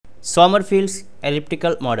Sommerfield's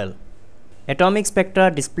elliptical model. Atomic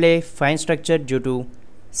spectra display fine structure due to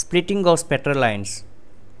splitting of spectral lines.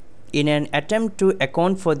 In an attempt to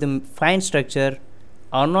account for the fine structure,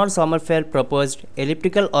 Arnold Sommerfeld proposed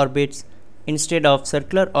elliptical orbits instead of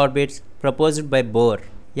circular orbits proposed by Bohr.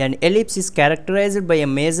 An ellipse is characterized by a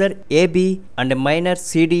major AB and a minor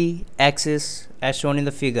CD axis as shown in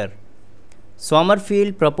the figure.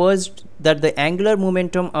 Sommerfield proposed that the angular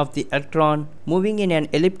momentum of the electron moving in an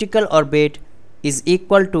elliptical orbit is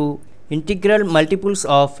equal to integral multiples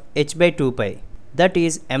of h by 2 pi. That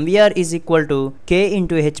is, mvr is equal to k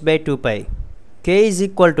into h by 2 pi. K is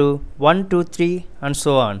equal to 1, 2, 3 and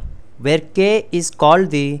so on, where k is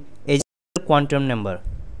called the azimuthal quantum number.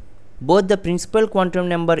 Both the principal quantum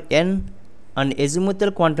number n and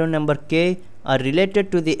azimuthal quantum number k are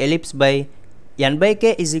related to the ellipse by n by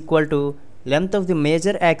k is equal to length of the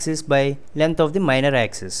major axis by length of the minor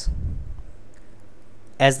axis.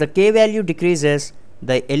 As the k value decreases,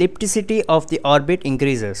 the ellipticity of the orbit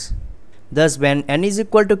increases. Thus, when n is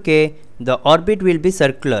equal to k, the orbit will be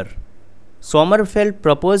circular. Sommerfeld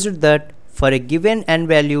proposed that for a given n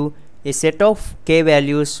value, a set of k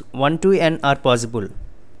values 1 to n are possible.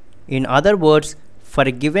 In other words, for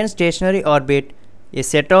a given stationary orbit, a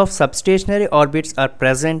set of substationary orbits are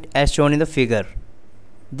present as shown in the figure.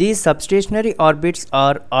 These substationary orbits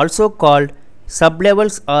are also called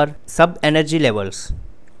sublevels or sub-energy levels.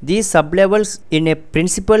 These sublevels in a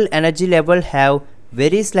principal energy level have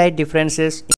very slight differences